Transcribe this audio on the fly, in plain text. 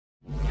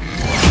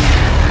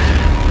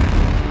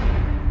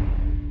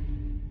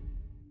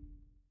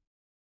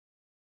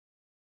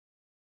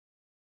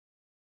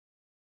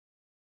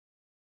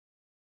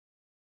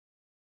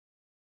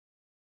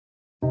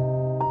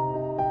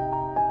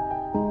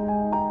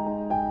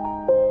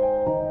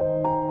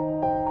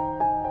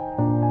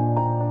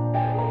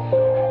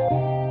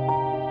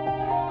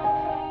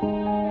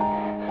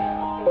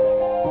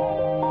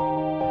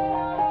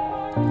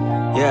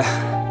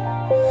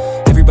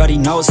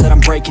walls that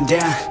I'm breaking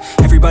down.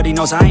 Everybody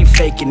knows I ain't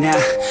faking now.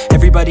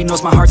 Everybody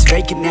knows my heart's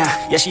vacant now.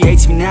 Yeah, she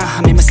hates me now,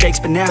 I made mistakes,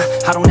 but now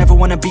I don't ever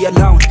wanna be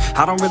alone.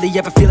 I don't really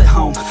ever feel at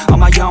home, on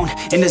my own,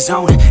 in the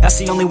zone. That's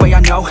the only way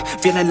I know,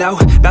 feeling low,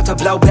 about to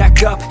blow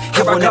back up.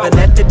 Here I won't ever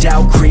let the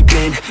doubt creep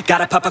in.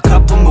 Gotta pop a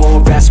couple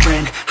more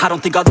aspirin. I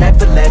don't think I'll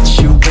ever let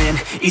you in.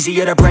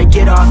 Easier to break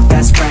it off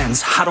best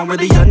friends. I don't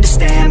really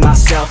understand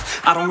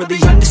myself, I don't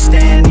really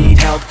understand, need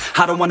help.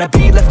 I don't wanna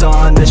be left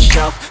on the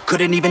shelf.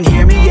 Couldn't even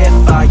hear me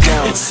if I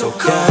yelled. It's so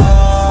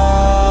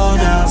cold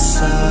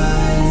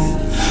outside,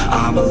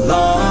 I'm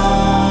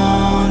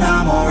alone,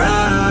 I'm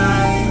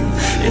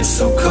alright. It's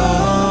so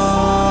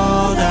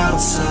cold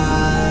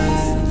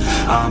outside,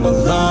 I'm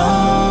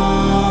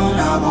alone,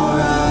 I'm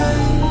alright.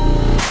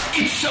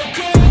 It's so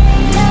cold.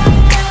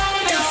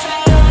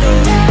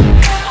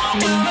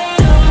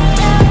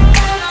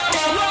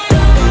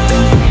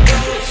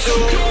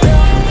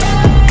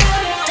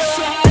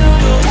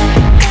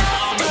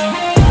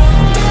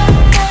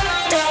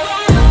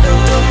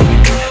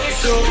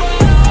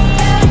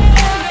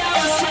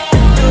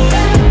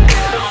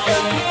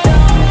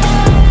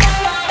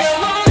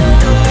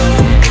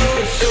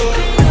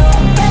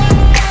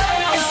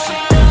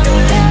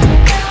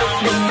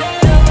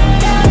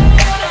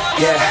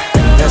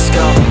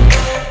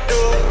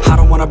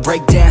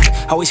 Break down,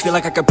 always feel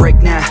like I could break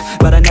now,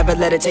 but I never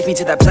let it take me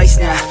to that place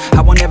now.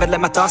 I won't ever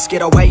let my thoughts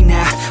get away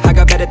now. I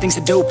got better things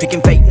to do,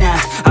 picking fate now.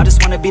 I just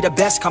wanna be the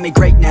best, call me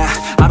great now.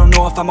 I don't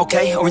know if I'm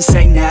okay or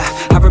insane now.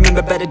 I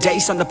remember better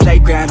days on the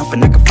playground,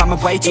 hoping I can find my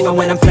way to even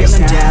when I'm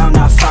feeling down,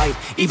 I fight,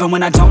 even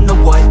when I don't know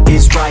what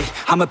is right.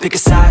 I'ma pick a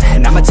side,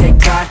 and I'ma take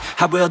pride.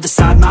 I will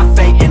decide my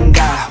fate, and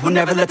I will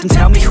never let them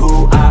tell me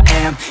who I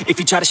am. If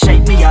you try to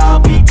shape me, I'll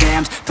be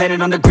damned.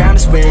 Planet on the ground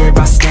is where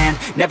I stand.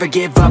 Never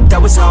give up,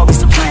 that was always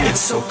the plan. It's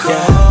so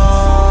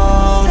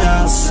cold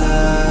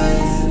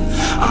outside,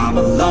 I'm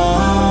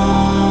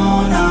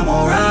alone, I'm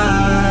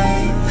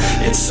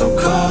alright. It's so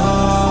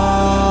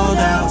cold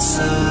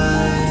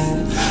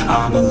outside,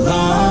 I'm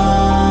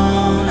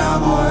alone,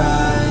 I'm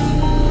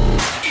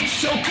alright. It's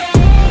so cold.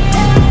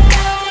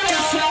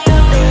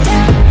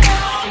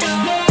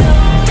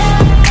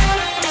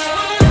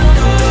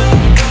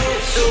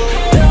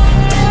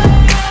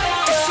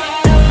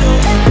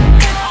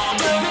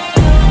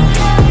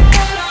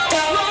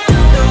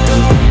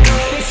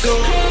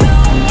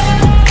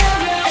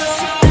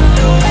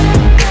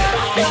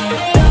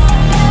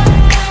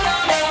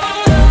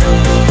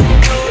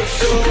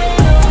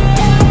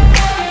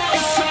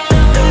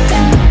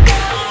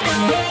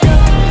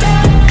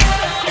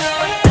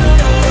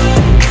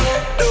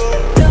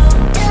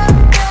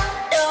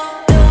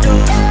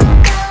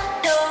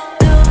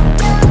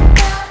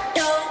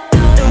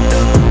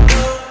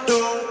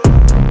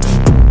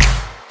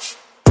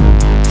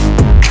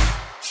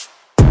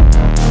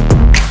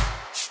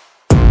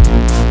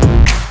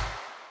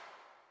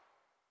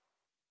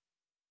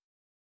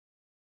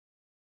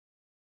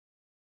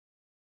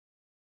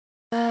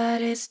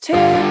 But it's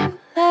too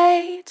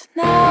late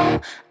now.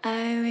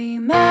 I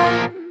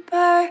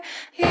remember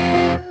you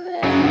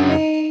and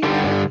me,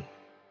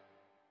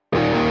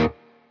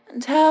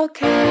 and how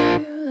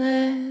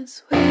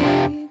careless we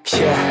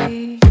could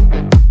be.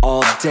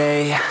 All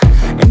day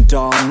and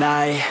all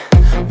night,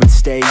 we'd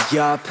stay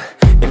up,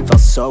 it felt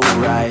so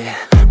right.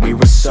 We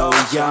were so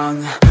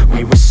young,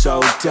 we were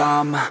so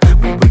dumb.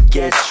 We would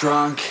get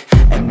drunk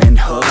and then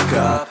hook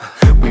up.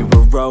 We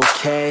were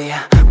okay,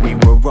 we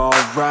were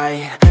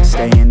alright,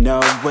 staying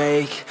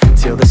awake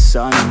till the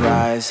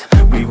sunrise.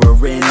 We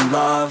were in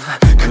love,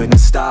 couldn't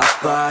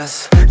stop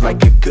us.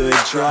 Like a good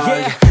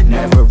drug,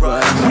 never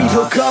run. We'd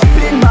hook up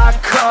in my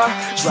car,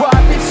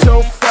 drive it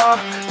so far,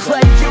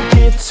 play you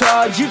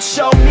guitar, you'd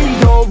show me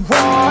your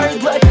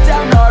art. Let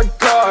down our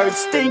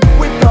guards, think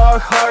with our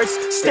hearts,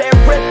 stare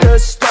at the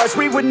stars.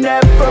 We were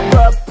never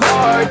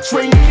apart,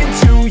 drinking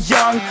too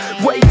young,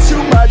 way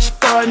too much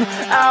fun.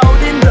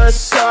 Out in the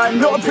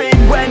sun,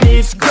 open when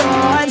it's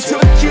gone.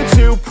 Took you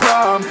to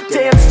prom,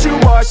 dance to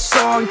our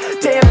song,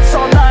 dance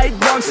all night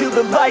long till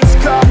the lights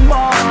come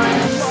on.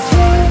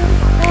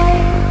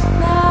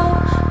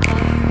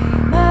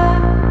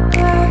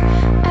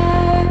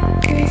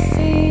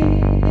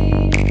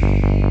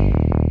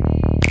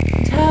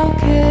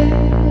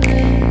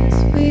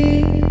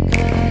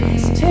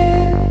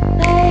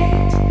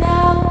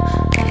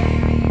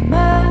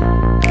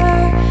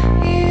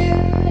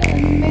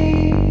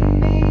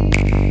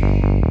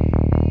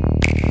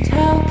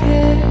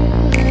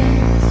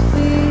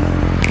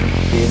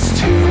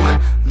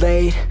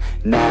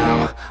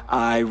 Now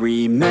I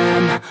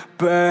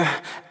remember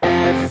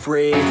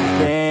everything,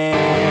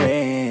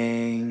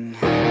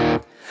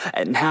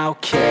 and how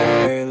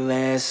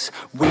careless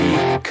we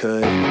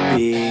could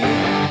be,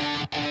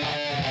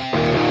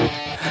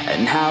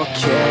 and how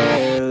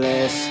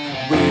careless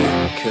we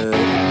could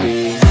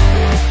be,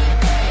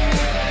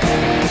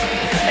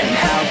 and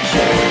how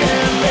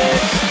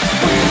careless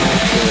we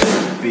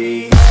could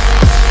be.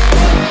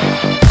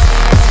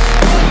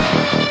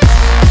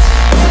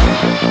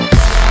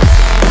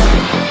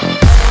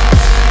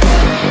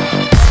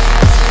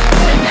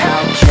 And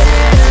how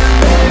careless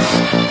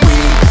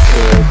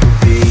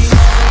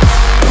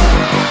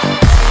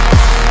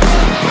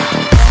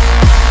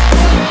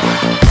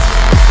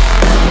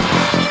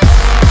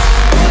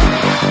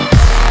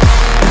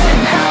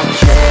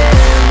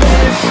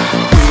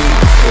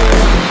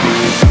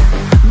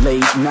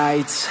Late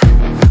nights,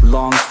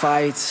 long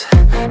fights,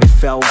 it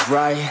felt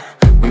right,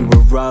 we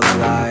were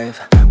alive.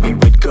 We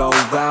would go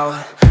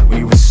out,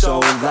 we were so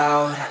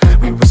loud,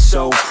 we were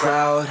so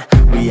proud,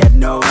 we had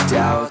no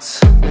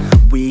doubts.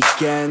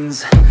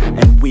 Weekends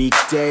and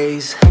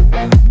weekdays,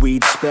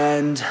 we'd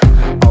spend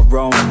our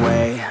own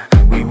way.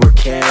 We were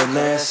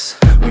careless,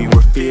 we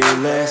were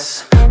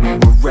fearless, we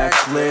were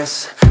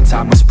reckless,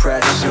 time was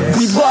precious.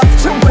 We loved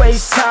to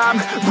waste time,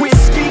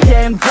 whiskey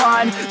and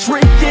wine,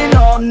 drinking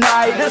all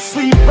night,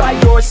 asleep by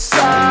your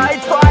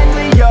side.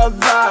 Finally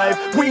alive,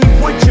 we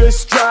would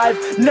just drive,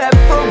 never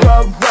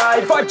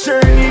arrive. Our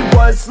journey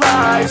was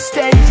live,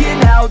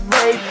 staying out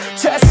late,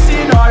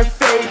 testing our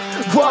fate,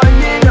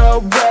 running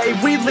away.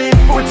 We live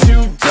for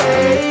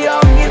today,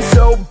 young and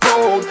so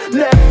bold,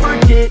 never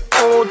get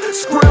old.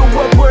 Screw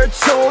what we're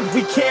told,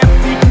 we can't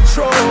be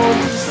controlled.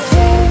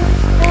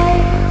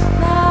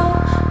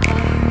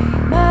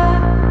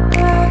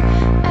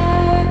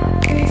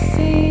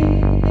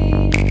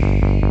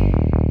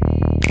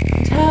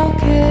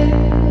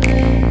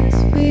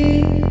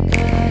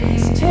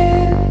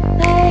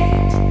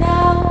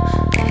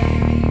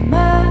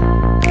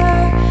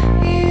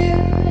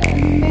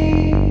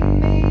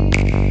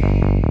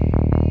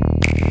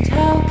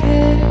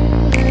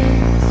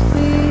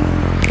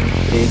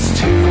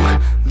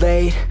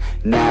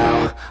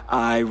 Now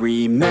I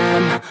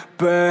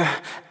remember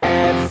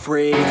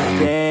everything,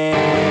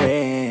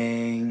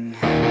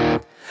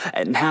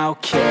 and how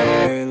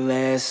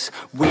careless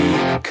we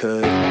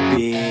could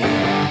be,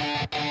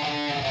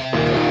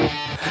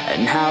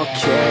 and how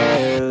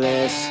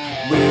careless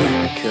we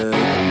could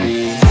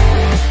be,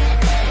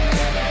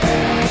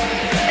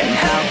 and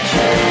how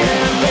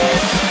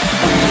careless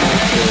we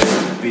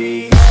could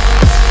be.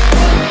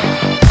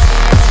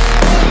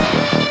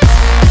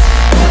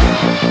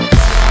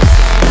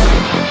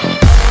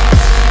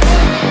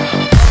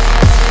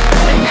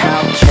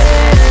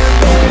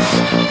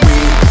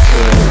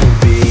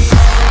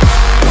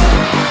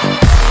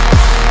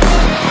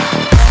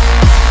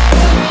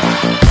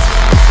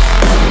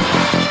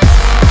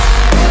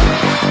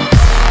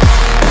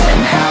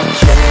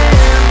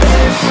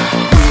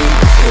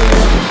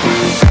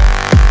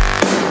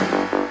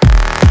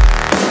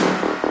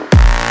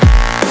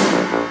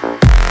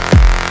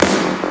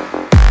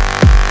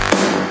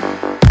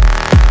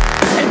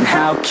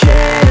 How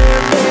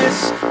careless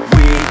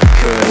we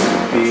could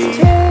be. It's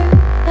too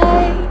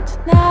late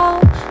now,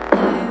 I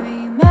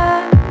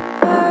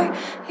remember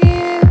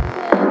you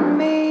and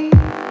me,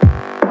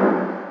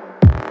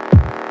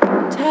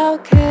 and how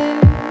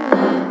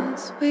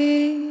careless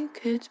we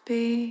could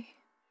be.